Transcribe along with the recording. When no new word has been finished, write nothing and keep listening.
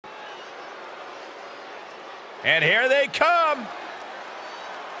And here they come.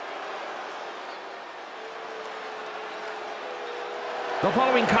 The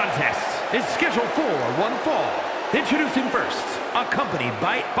following contest is scheduled for one fall. Introducing first, accompanied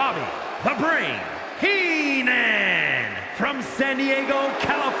by Bobby the Brain Heenan from San Diego,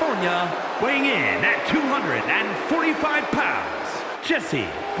 California, weighing in at 245 pounds, Jesse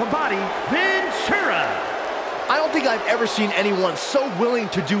the Body Ventura. I don't think I've ever seen anyone so willing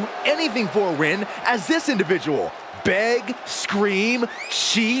to do anything for a win as this individual. Beg, scream,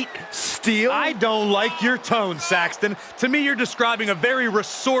 cheat, steal. I don't like your tone, Saxton. To me, you're describing a very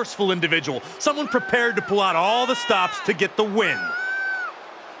resourceful individual, someone prepared to pull out all the stops to get the win.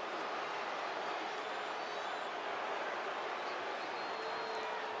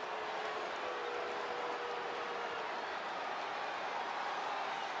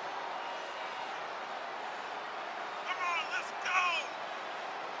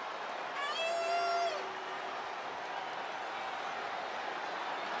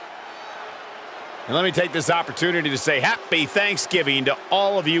 And let me take this opportunity to say happy Thanksgiving to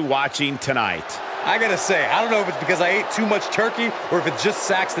all of you watching tonight. I gotta say, I don't know if it's because I ate too much turkey or if it's just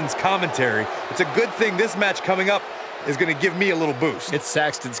Saxton's commentary. It's a good thing this match coming up is gonna give me a little boost. It's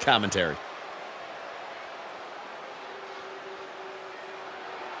Saxton's commentary.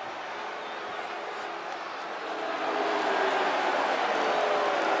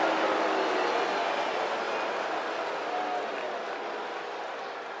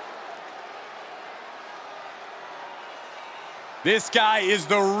 This guy is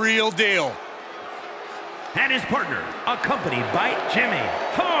the real deal. And his partner, accompanied by Jimmy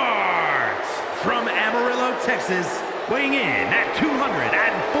Hart from Amarillo, Texas, weighing in at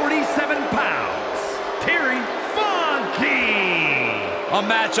 247 pounds, Terry Funky. A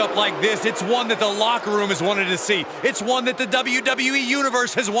matchup like this, it's one that the locker room has wanted to see. It's one that the WWE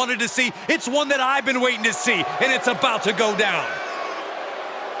Universe has wanted to see. It's one that I've been waiting to see, and it's about to go down.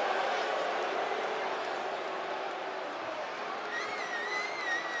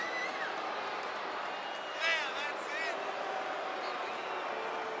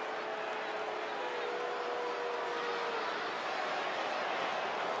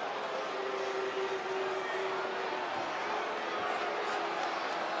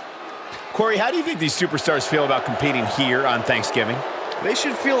 Corey, how do you think these superstars feel about competing here on Thanksgiving? They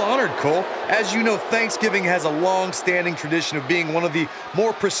should feel honored, Cole. As you know, Thanksgiving has a long-standing tradition of being one of the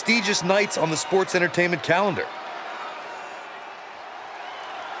more prestigious nights on the sports entertainment calendar.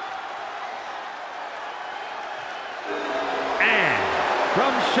 And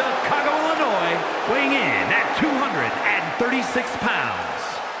from Chicago, Illinois, weighing in at 236 pounds,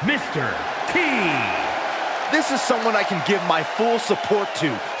 Mr. T. This is someone I can give my full support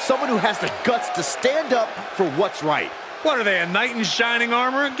to. Someone who has the guts to stand up for what's right. What are they, a knight in shining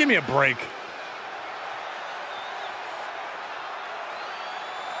armor? Give me a break.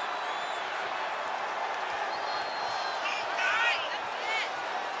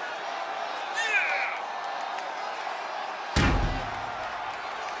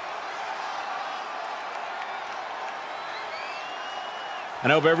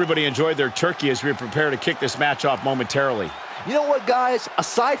 And I hope everybody enjoyed their turkey as we prepare to kick this match off momentarily. You know what, guys?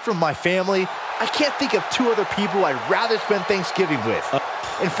 Aside from my family, I can't think of two other people I'd rather spend Thanksgiving with.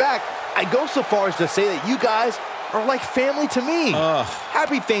 In fact, I go so far as to say that you guys are like family to me.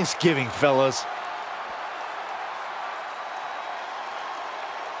 Happy Thanksgiving, fellas.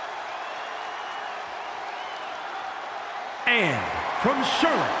 And from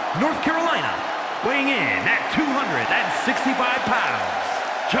Charlotte, North Carolina, weighing in at 265 pounds,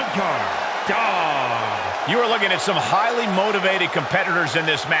 Junkyard Dog. You are looking at some highly motivated competitors in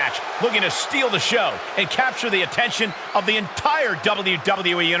this match, looking to steal the show and capture the attention of the entire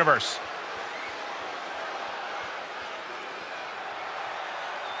WWE Universe.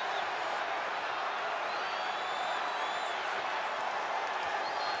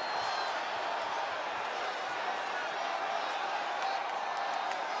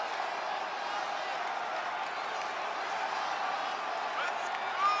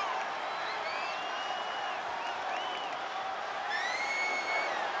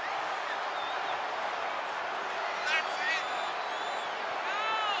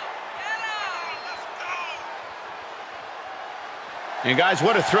 And guys,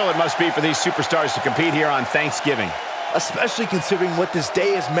 what a thrill it must be for these superstars to compete here on Thanksgiving. Especially considering what this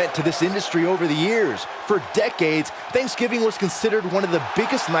day has meant to this industry over the years. For decades, Thanksgiving was considered one of the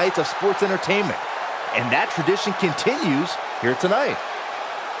biggest nights of sports entertainment. And that tradition continues here tonight.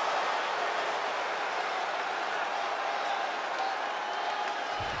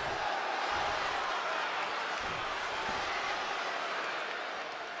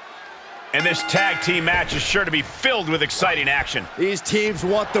 And this tag team match is sure to be filled with exciting action. These teams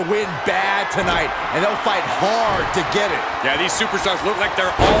want the win bad tonight, and they'll fight hard to get it. Yeah, these superstars look like they're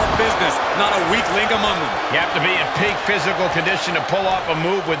all business, not a weak link among them. You have to be in peak physical condition to pull off a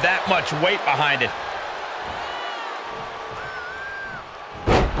move with that much weight behind it.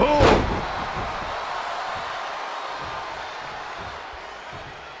 Boom!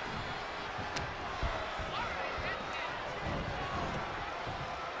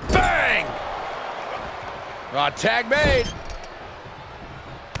 Bang! Tag made.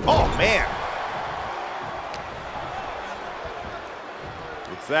 Oh, man.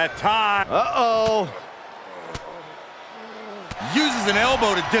 It's that time. Uh-oh. Uses an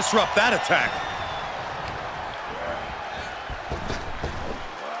elbow to disrupt that attack.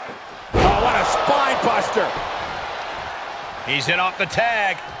 Oh, what a spine buster. He's in off the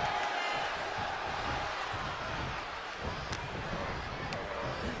tag.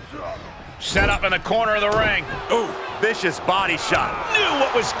 Set up in the corner of the ring. Ooh, vicious body shot. Knew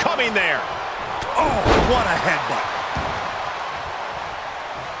what was coming there. Oh, what a headbutt.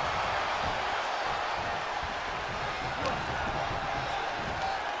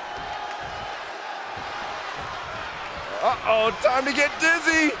 Uh-oh, time to get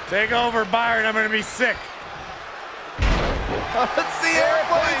dizzy. Take over, Byron. I'm going to be sick. It's the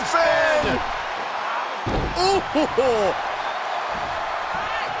airplane spin. Ooh.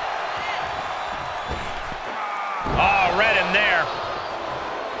 Oh, red in there.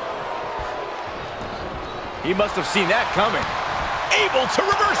 He must have seen that coming. Able to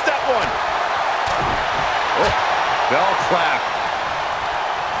reverse that one. Oh, bell clap.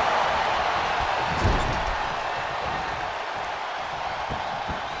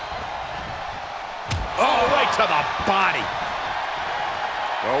 Oh, right to the body.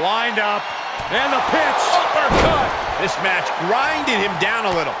 The wind up. And the pitch. Uppercut. This match grinded him down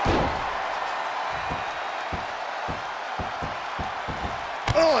a little.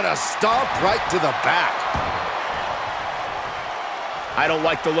 Oh, and a stomp right to the back. I don't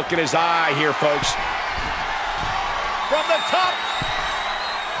like the look in his eye here, folks. From the top.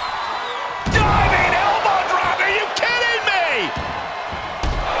 Diving elbow drop. Are you kidding me?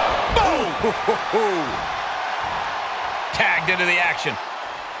 Boom. Tagged into the action.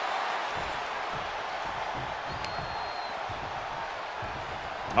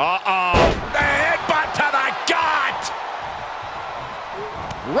 Uh-oh. The headbutt to the gut.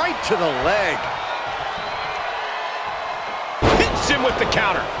 Right to the leg. Hits him with the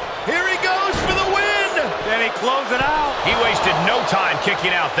counter. Here he goes for the win. Then he closes it out. He wasted no time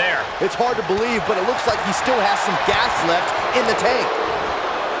kicking out there. It's hard to believe, but it looks like he still has some gas left in the tank.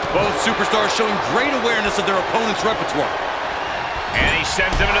 Both superstars showing great awareness of their opponent's repertoire. And he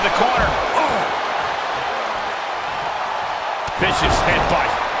sends him into the corner. Oh. Vicious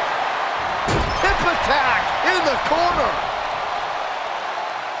headbutt. Hip attack in the corner.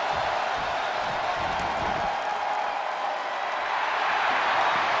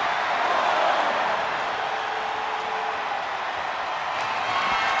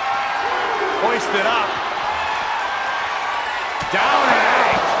 Hoisted up. Down and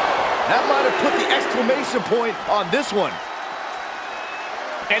out. That might have put the exclamation point on this one.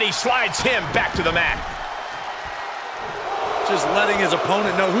 And he slides him back to the mat. Just letting his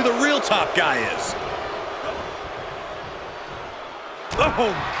opponent know who the real top guy is.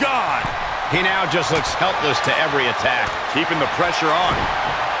 Oh, God. He now just looks helpless to every attack. Keeping the pressure on.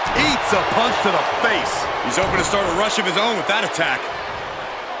 Eats a punch to the face. He's hoping to start a rush of his own with that attack.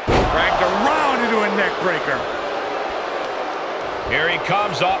 Cranked around into a neck breaker. Here he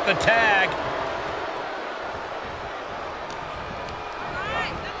comes off the tag.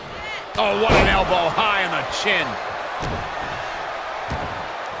 Oh, what an elbow high on the chin.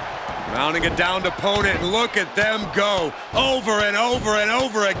 Mounting a downed opponent, and look at them go. Over and over and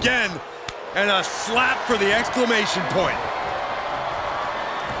over again. And a slap for the exclamation point.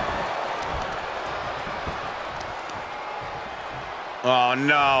 Oh,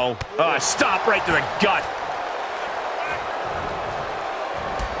 no. Stop right to the gut.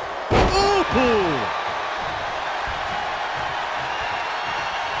 Ooh.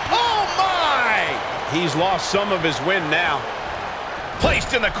 Oh, my! He's lost some of his win now.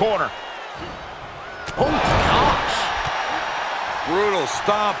 Placed in the corner. Oh, gosh. Brutal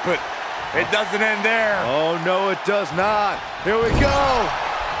stomp, but it doesn't end there. Oh, no, it does not. Here we go.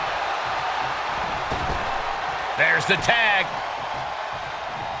 There's the tag.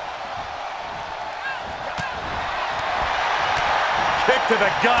 Kick to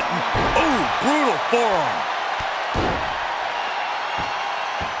the gut. Ooh, brutal forearm.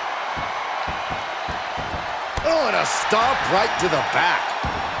 Oh, and a stomp right to the back.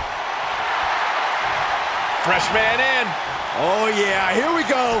 Fresh man in. Oh, yeah, here we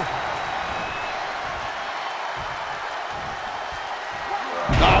go.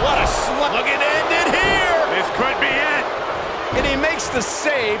 Oh, what a slap. Looking to end it here. This could be it. And he makes the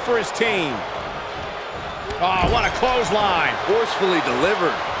save for his team. Oh, what a clothesline. Forcefully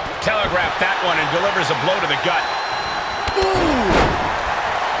delivered. Telegraphed that one and delivers a blow to the gut. Ooh.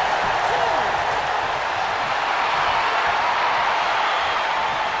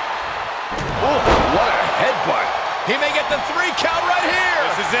 Oh, what a headbutt. He may get the 3 count right here.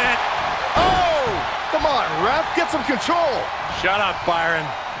 This is it. Oh, come on, ref, get some control. Shut up, Byron.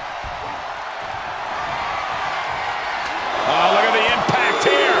 Oh, look at the impact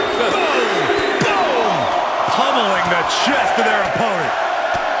here. Boom! Boom! Pummeling the chest of their opponent.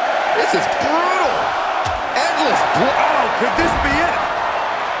 This is brutal. Endless blood. Oh, could this be it?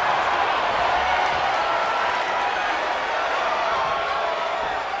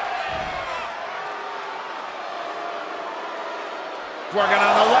 Working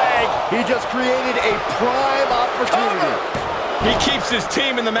on the leg. He just created a prime opportunity. He keeps his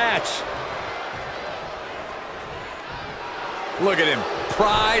team in the match. Look at him.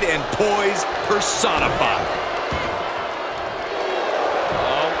 Pride and poise personified.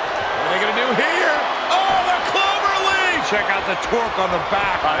 Oh, what are they going to do here? Oh, the clover leaf. Check out the torque on the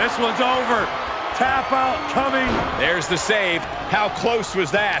back. This one's over. Tap out coming. There's the save. How close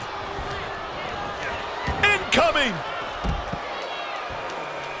was that? Incoming.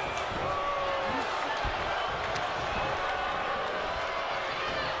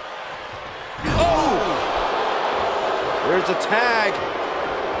 There's a tag.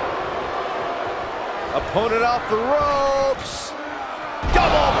 Opponent off the ropes.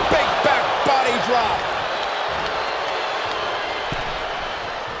 Double big back body drop.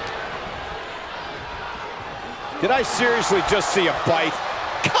 Did I seriously just see a bite?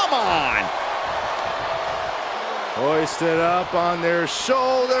 Come on! Hoisted up on their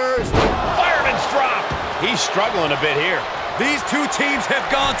shoulders. Fireman's drop. He's struggling a bit here. These two teams have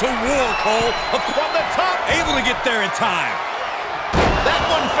gone to war, Cole. From the top, able to get there in time. That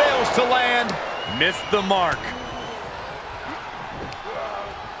one fails to land. Missed the mark.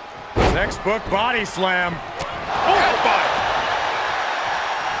 Textbook body slam. Headbutt.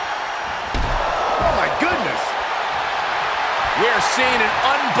 Oh my goodness. We're seeing an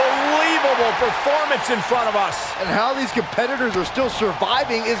unbelievable performance in front of us. And how these competitors are still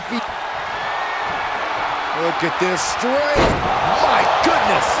surviving is look at this strength. My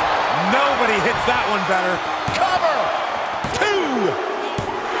goodness. Nobody hits that one better. Cover. 2.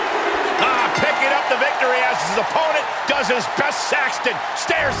 Picking up the victory as his opponent does his best. Saxton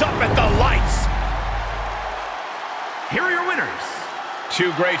stares up at the lights. Here are your winners.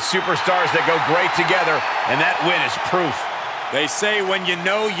 2 great superstars that go great together, and that win is proof. They say when you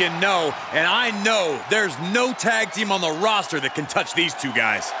know, and I know there's no tag team on the roster that can touch these two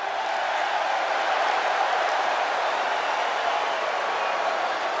guys.